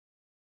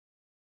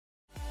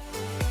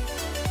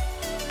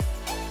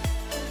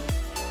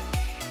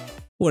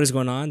What is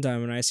going on?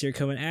 Diamond Ice here,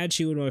 coming at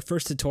you with my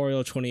first tutorial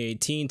of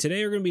 2018.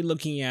 Today we're going to be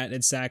looking at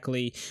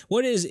exactly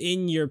what is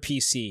in your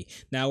PC.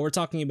 Now we're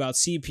talking about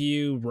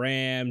CPU,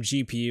 RAM,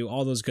 GPU,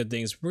 all those good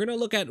things. We're going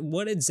to look at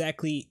what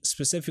exactly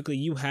specifically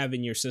you have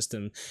in your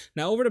system.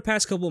 Now over the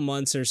past couple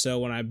months or so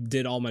when I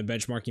did all my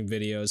benchmarking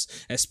videos,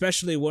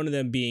 especially one of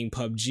them being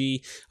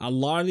PUBG, a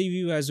lot of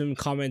you guys have been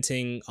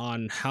commenting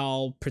on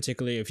how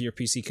particularly if your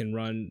PC can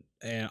run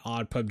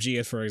on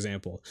PUBG, for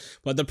example.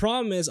 But the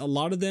problem is a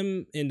lot of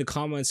them in the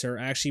comments are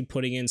actually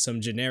putting in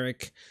some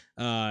generic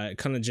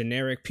kind of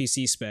generic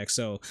PC specs.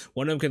 So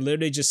one of them could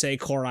literally just say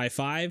Core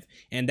i5,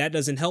 and that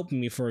doesn't help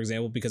me, for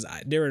example, because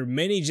there are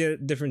many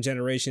different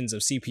generations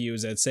of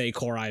CPUs that say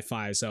Core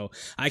i5. So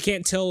I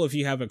can't tell if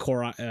you have a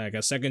Core like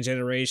a second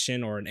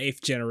generation or an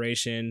 8th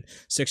generation,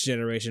 6th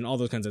generation, all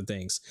those kinds of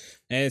things.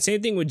 And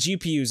same thing with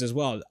GPUs as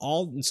well.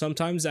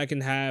 Sometimes I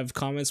can have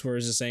comments where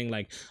it's just saying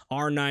like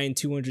R9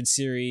 200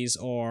 series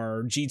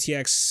or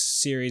GTX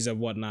series of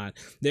whatnot.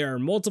 There are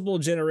multiple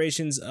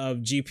generations of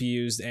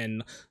GPUs,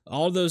 and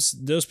all those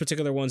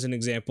particular ones, an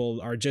example,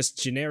 are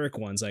just generic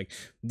ones. Like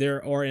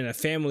they're or in a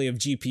family of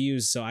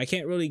GPUs. So I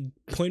can't really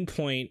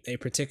pinpoint a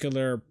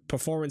particular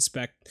performance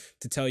spec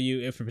to tell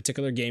you if a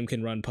particular game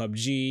can run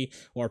PUBG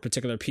or a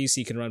particular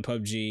PC can run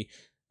PUBG.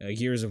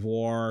 Gears of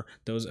War,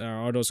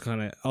 all those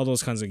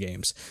kinds of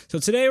games. So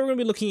today we're going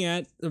to be looking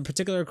at a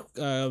particular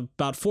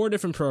about 4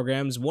 different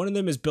programs. One of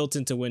them is built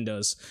into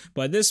Windows,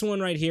 but this one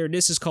right here,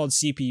 this is called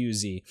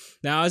GPUZ.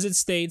 Now, as it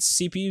states,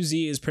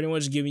 GPUZ is pretty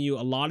much giving you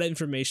a lot of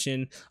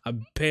information,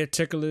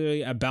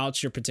 particularly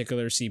about your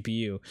particular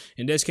CPU.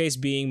 In this case,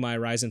 being my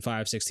Ryzen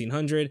 5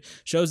 1600,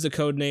 shows the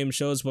code name,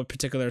 shows what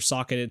particular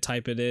socket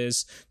type it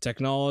is,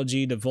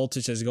 technology, the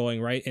voltage that's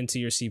going right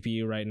into your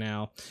CPU right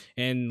now,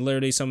 and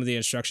literally some of the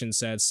instruction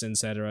sets,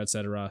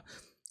 etc.,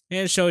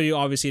 and show you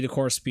obviously the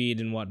core speed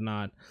and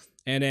whatnot.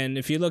 And then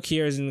if you look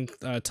here in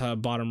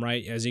top bottom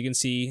right, as you can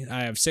see,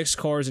 I have 6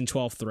 cores and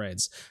 12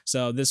 threads.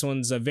 So this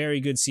one's a very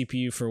good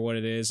CPU for what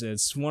it is.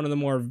 It's one of the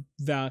more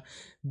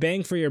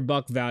bang for your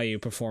buck value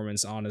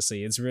performance,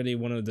 honestly. It's really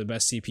one of the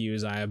best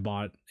CPUs I have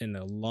bought in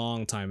a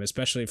long time,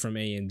 especially from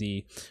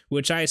AMD,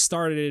 which I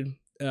started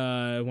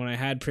when I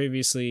had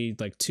previously,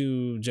 like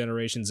 2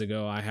 generations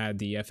ago. I had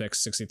the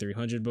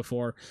FX6300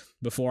 before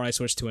I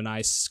switched to a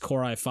nice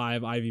Core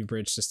i5 Ivy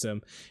Bridge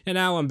system, and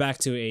now I'm back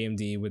to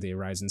AMD with the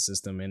Ryzen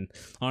system, and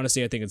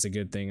honestly I think it's a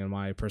good thing in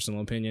my personal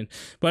opinion.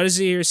 But as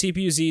you see here,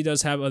 CPU-Z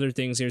does have other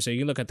things here, so you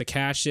can look at the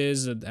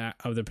caches of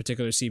the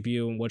particular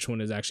CPU and which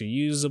one is actually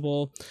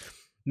usable.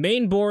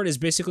 Mainboard is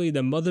basically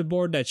the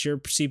motherboard that your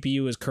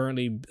CPU is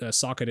currently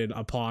socketed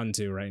upon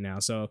to right now.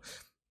 So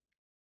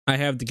I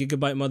have the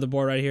Gigabyte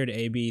motherboard right here, the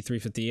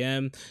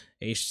AB350M.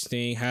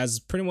 HWiNFO64 has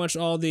pretty much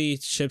all the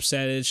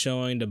chipset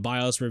showing the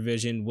BIOS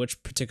revision,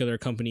 which particular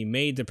company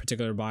made the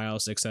particular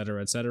BIOS,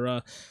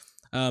 etc.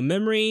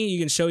 Memory, you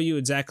can show you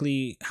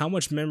exactly how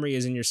much memory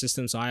is in your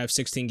system. So I have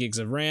 16 gigs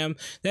of RAM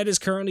that is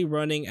currently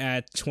running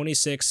at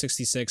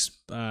 2666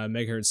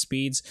 megahertz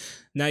speeds.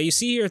 Now you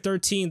see here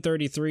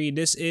 1333.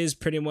 This is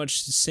pretty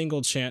much the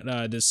single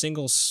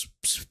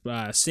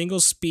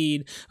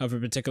speed of a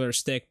particular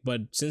stick,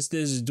 but since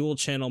this is dual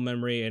channel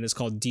memory and it's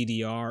called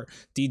DDR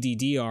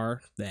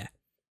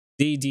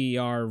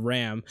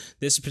RAM,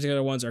 this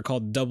particular ones are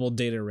called double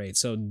data rate.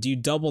 So you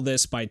double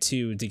this by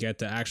 2 to get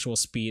the actual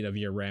speed of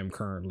your RAM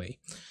currently.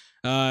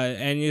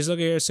 And you just look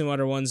at here some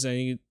other ones,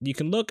 and you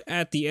can look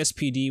at the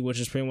SPD, which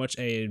is pretty much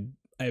a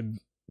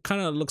kind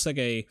of looks like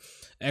a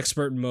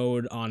expert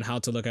mode on how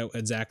to look at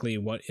exactly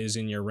what is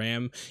in your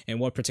RAM and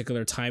what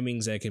particular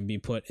timings that can be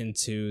put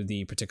into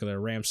the particular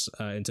RAMs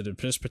into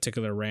this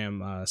particular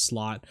RAM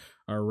slot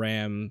or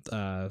RAM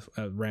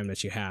that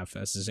you have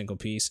as a single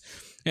piece.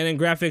 And in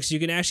graphics, you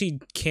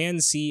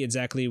can see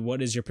exactly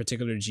what is your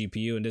particular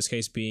GPU, in this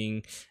case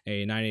being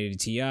a 980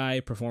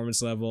 Ti,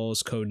 performance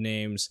levels, code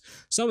names,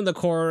 some of the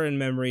core and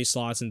memory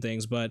slots and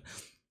things. But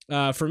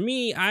for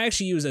me, I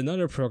actually use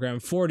another program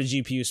for the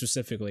GPU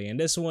specifically, and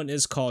this one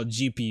is called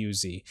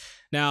GPUZ.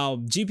 Now,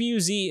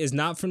 GPUZ is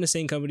not from the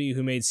same company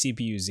who made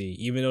CPUZ,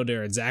 even though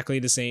they're exactly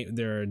the same.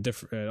 They're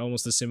different,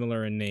 almost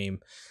similar in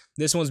name.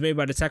 This one's made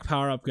by the Tech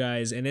Power Up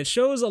guys, and it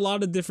shows a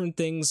lot of different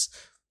things,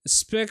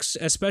 specs,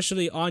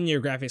 especially on your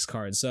graphics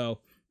card. So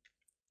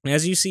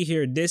as you see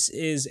here, this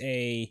is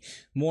a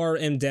more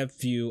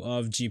in-depth view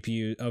of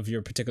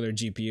your particular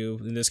GPU,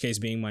 in this case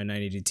being my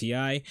 980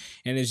 Ti.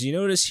 And as you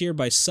notice here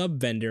by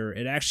sub-vendor,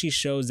 it actually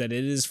shows that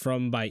it is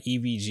by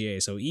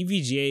EVGA. So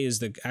EVGA is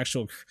the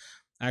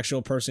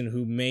actual person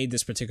who made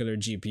this particular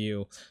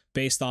GPU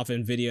based off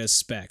NVIDIA's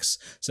specs.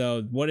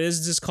 So what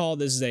is this called?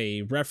 This is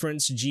a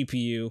reference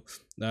GPU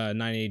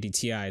 980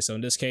 Ti. So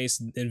in this case,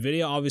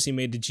 NVIDIA obviously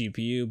made the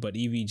GPU, but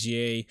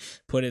EVGA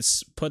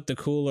put the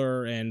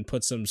cooler and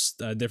put some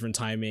different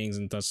timings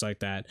and stuff like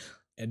that,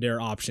 their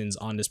options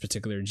on this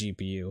particular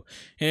GPU.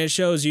 And it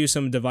shows you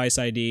some device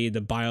ID,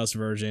 the BIOS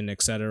version,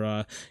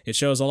 etc. It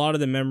shows a lot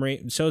of the memory.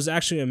 It shows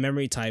actually a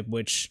memory type,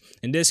 which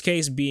in this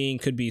case could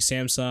be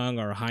Samsung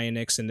or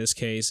Hynix in this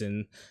case,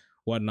 and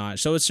whatnot.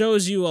 So it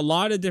shows you a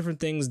lot of different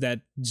things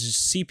that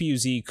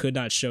CPUZ could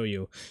not show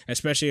you,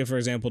 especially if, for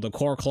example, the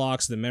core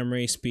clocks, the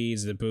memory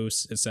speeds, the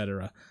boosts,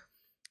 etc.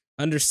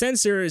 Under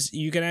sensors,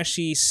 you can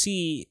actually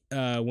see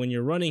when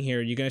you're running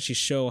here, you can actually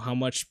show how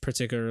much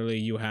particularly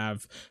you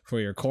have for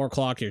your core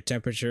clock, your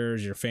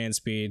temperatures, your fan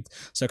speed.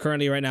 So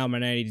currently right now my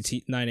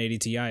 980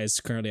 Ti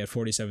is currently at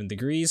 47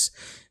 degrees.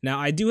 Now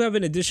I do have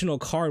an additional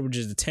card, which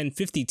is the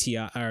 1050 Ti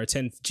or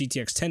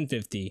GTX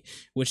 1050,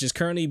 which is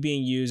currently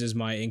being used as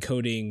my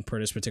encoding per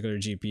this particular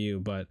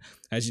GPU. But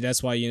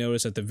that's why you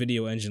notice that the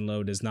video engine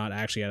load is not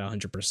actually at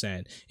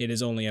 100%. It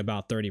is only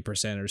about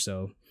 30% or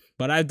so.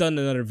 But I've done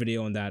another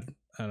video on that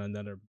on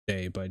another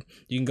day, but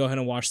you can go ahead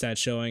and watch that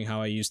showing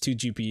how I use 2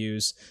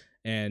 GPUs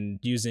and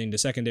using the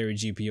secondary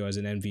GPU as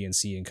an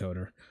NVNC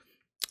encoder.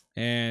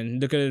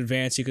 And look at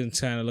advanced, you can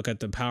kind of look at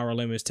the power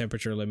limits,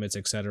 temperature limits,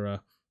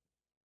 etc.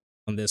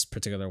 on this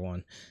particular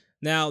one.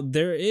 Now,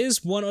 there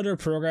is one other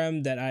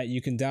program that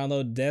you can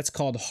download that's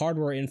called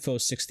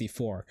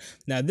HWiNFO64.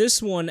 Now,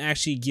 this one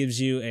actually gives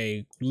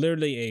you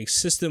literally a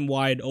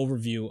system-wide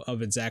overview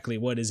of exactly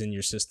what is in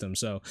your system.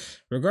 So,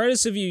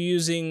 regardless of you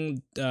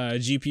using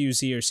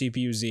GPUZ or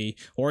CPUZ,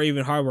 or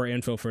even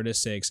HWiNFO for this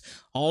sakes,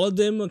 all of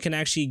them can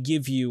actually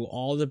give you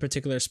all the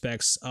particular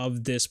specs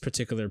of this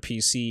particular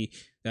PC,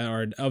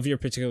 or of your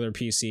particular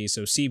PC,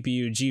 so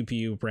CPU,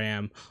 GPU,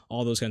 RAM,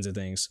 all those kinds of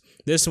things.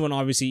 This one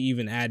obviously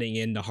even adding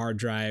in the hard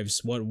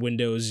drives, what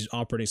Windows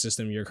operating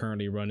system you're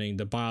currently running,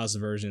 the BIOS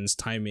versions,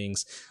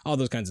 timings, all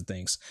those kinds of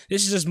things.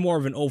 This is just more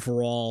of an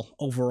overall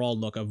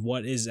look of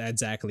what is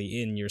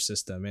exactly in your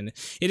system, and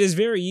it is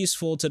very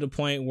useful to the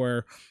point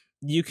where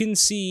you can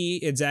see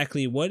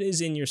exactly what is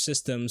in your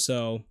system.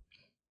 So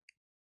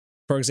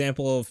for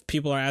example, if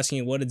people are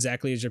asking what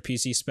exactly is your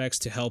PC specs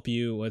to help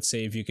you, let's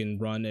say if you can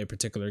run a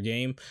particular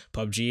game,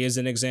 PUBG is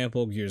an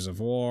example, Gears of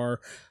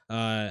War,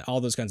 all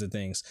those kinds of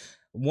things.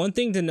 One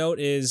thing to note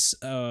is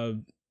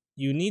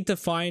you need to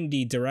find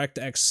the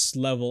DirectX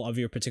level of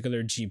your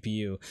particular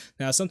GPU.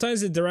 Now, sometimes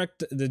the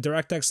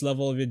DirectX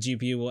level of your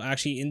GPU will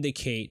actually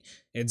indicate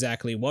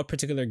exactly what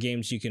particular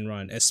games you can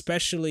run,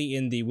 especially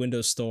in the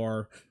Windows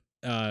Store.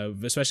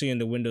 Especially in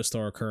the Windows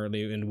Store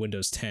currently in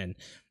Windows 10.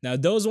 Now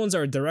those ones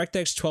are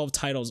DirectX 12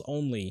 titles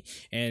only,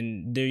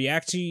 and you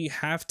actually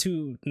have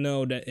to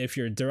know that if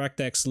your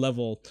DirectX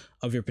level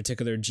of your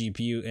particular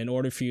GPU in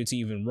order for you to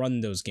even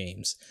run those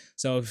games.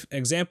 So if,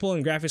 example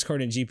in graphics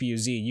card and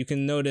GPUZ, you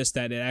can notice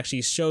that it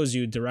actually shows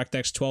you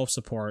DirectX 12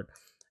 support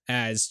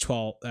as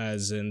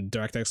in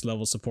DirectX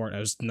level support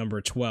as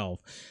number 12.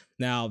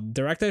 Now,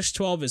 DirectX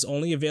 12 is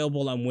only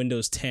available on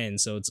Windows 10,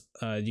 so it's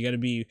you got to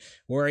be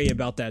wary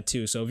about that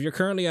too. So if you're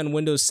currently on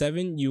Windows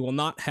 7, you will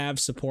not have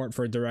support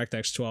for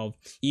DirectX 12,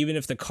 even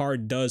if the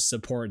card does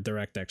support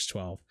DirectX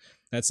 12.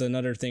 That's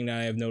another thing that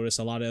I have noticed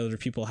a lot of other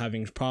people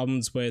having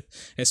problems with,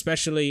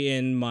 especially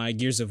in my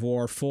Gears of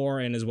War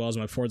 4 and as well as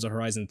my Forza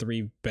Horizon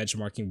 3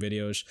 benchmarking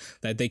videos,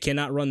 that they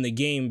cannot run the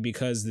game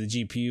because the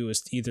GPU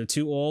is either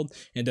too old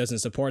and doesn't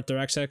support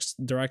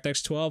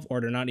DirectX 12, or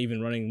they're not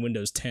even running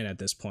Windows 10 at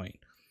this point.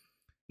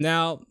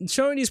 Now,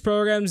 showing these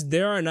programs,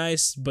 they are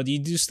nice, but you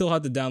do still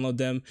have to download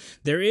them.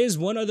 There is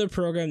one other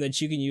program that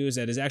you can use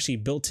that is actually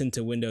built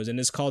into Windows, and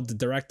it's called the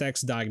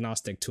Directx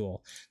Diagnostic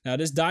tool. Now,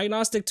 this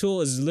Diagnostic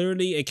tool is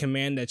literally a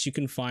command that you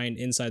can find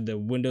inside the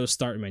Windows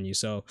Start menu.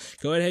 So,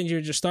 go ahead and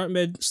use your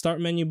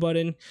Start menu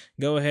button.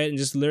 Go ahead and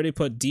just literally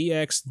put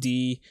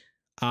Dxdiag.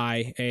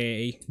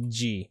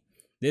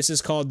 This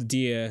is called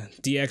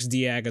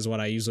Dxdiag is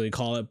what I usually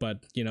call it,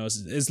 but you know,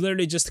 it's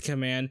literally just a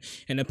command,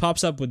 and it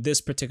pops up with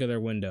this particular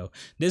window.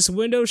 This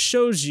window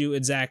shows you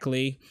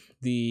exactly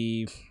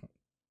the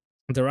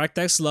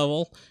DirectX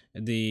level,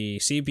 the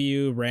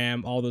CPU,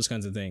 RAM, all those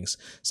kinds of things.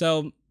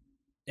 So,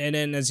 and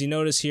then as you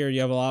notice here,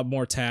 you have a lot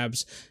more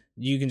tabs.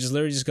 You can just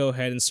literally just go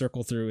ahead and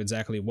circle through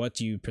exactly what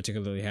you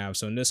particularly have.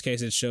 So in this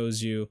case, it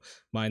shows you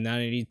my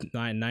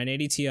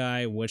 980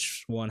 Ti,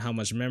 which one, how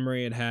much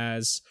memory it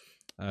has,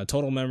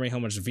 total memory, how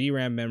much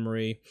VRAM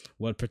memory,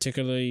 what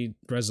particularly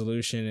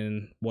resolution,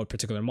 and what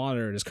particular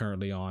monitor it is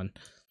currently on.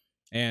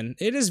 And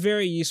it is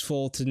very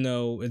useful to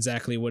know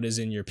exactly what is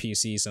in your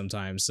PC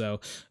sometimes. So,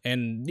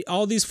 and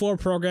all these 4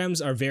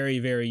 programs are very,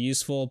 very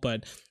useful,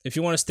 but if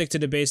you want to stick to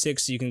the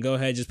basics, you can go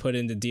ahead and just put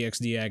in the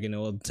Dxdiag and it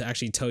will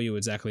actually tell you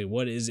exactly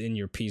what is in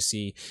your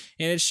PC.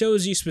 And it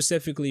shows you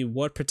specifically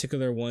what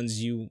particular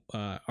ones you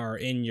are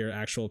in your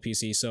actual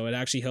PC. So it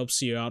actually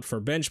helps you out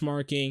for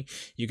benchmarking.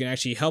 You can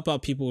actually help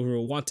out people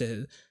who want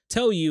to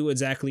tell you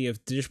exactly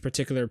if this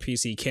particular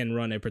PC can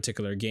run a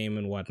particular game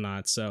and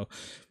whatnot. So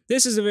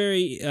this is a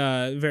very,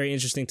 very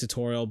interesting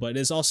tutorial, but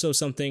it's also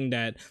something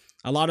that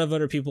a lot of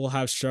other people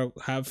have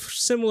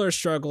similar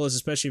struggles,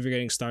 especially if you're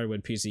getting started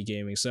with PC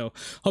gaming. So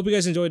hope you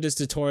guys enjoyed this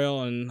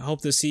tutorial and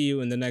hope to see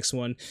you in the next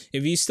one.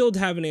 If you still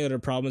have any other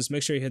problems,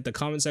 make sure you hit the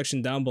comment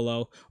section down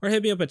below or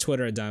hit me up at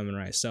Twitter at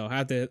DiamondRice. So I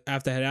have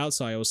to head out,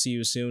 so I will see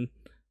you soon.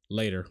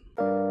 Later.